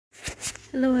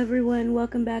Hello everyone,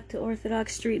 welcome back to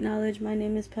Orthodox Street Knowledge. My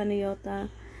name is Panayota.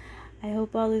 I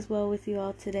hope all is well with you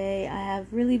all today. I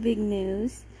have really big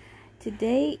news.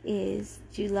 Today is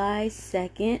July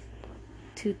 2nd,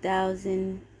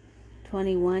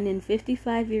 2021, and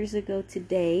 55 years ago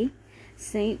today,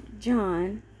 St.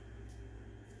 John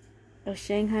of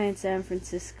Shanghai and San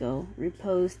Francisco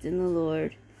reposed in the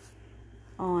Lord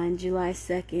on July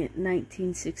 2nd,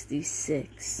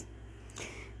 1966.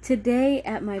 Today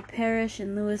at my parish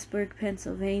in Lewisburg,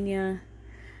 Pennsylvania,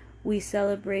 we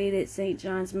celebrated St.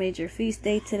 John's major feast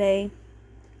day today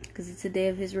because it's a day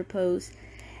of his repose.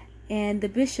 And the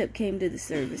bishop came to the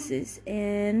services,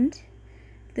 and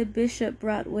the bishop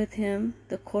brought with him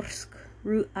the Kursk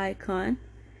root icon.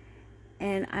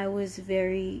 And I was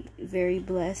very, very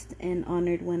blessed and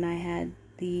honored when I had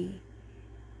the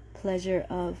pleasure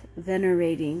of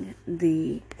venerating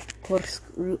the Kursk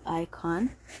root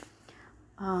icon.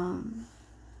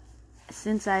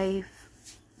 Since I've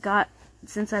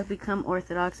become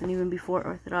Orthodox, and even before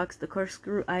Orthodox, the Kursk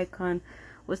root icon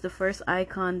was the first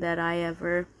icon that I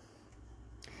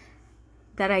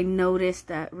noticed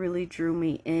that really drew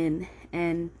me in,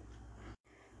 and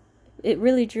it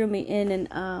really drew me in, and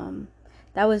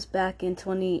that was back in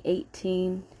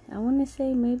 2018. I want to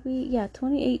say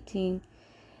 2018,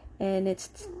 and it's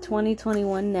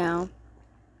 2021 now,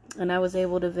 and I was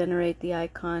able to venerate the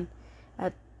icon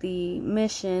at the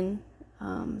mission,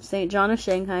 St. John of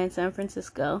Shanghai and San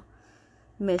Francisco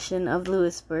mission of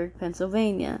Lewisburg,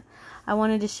 Pennsylvania. I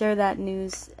wanted to share that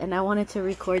news, and I wanted to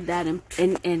record that and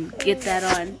get that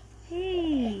on.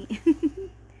 Hey,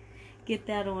 get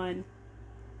that on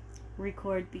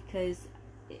record, because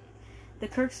the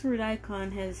Kursk root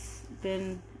icon has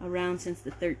been around since the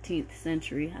 13th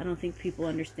century. I don't think people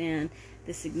understand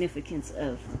the significance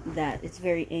of that. It's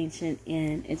very ancient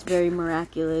and it's very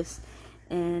miraculous.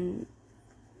 And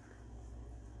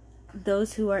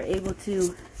those who are able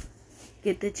to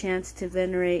get the chance to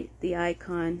venerate the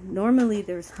icon, normally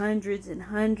there's hundreds and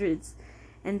hundreds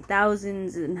and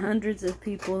thousands and hundreds of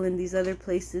people in these other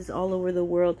places all over the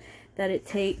world, that it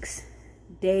takes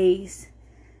days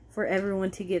for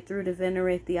everyone to get through to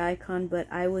venerate the icon.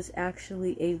 But I was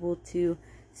actually able to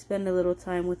spend a little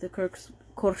time with the Kursk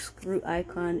root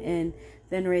icon and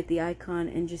venerate the icon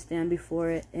and just stand before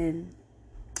it and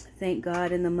thank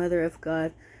God and the Mother of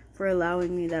God for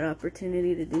allowing me that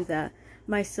opportunity to do that.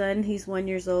 My son, he's 1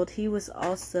 year old, he was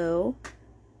also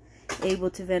able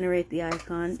to venerate the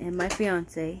icon, and my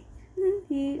fiance,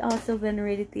 he also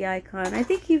venerated the icon. I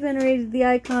think he venerated the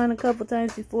icon a couple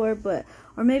times before,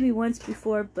 or maybe once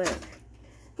before, but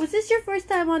was this your first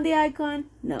time on the icon?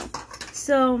 No.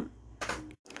 So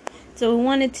we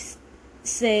wanted to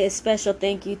say a special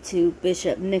thank you to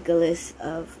Bishop Nicholas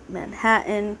of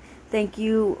Manhattan. Thank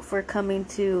you for coming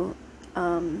to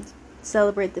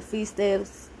celebrate the feast day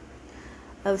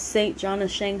of St. John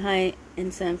of Shanghai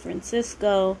and San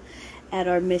Francisco at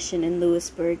our mission in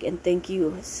Lewisburg. And thank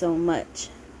you so much,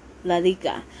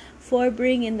 Vladika, for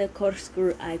bringing the Kursk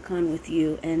root icon with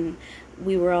you. And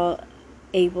we were all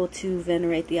able to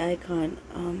venerate the icon.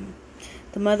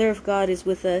 The Mother of God is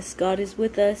with us. God is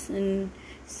with us. And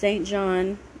St.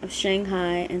 John of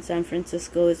Shanghai and San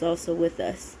Francisco is also with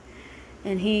us.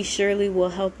 And he surely will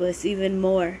help us even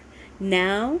more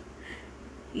now,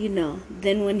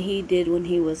 than when he did when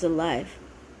he was alive.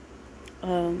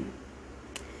 I'm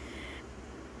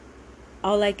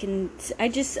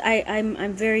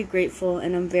very grateful,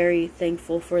 and I'm very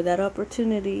thankful for that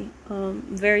opportunity.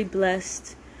 Very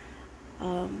blessed.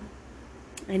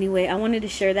 Anyway, I wanted to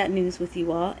share that news with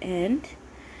you all. And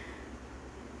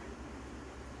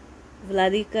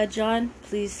Vladika John,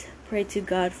 please pray to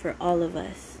God for all of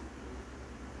us.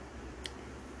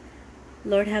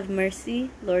 Lord have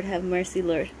mercy, Lord have mercy,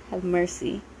 Lord have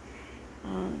mercy.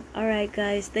 Alright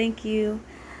guys, thank you.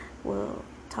 We'll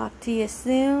talk to you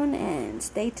soon, and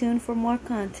stay tuned for more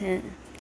content.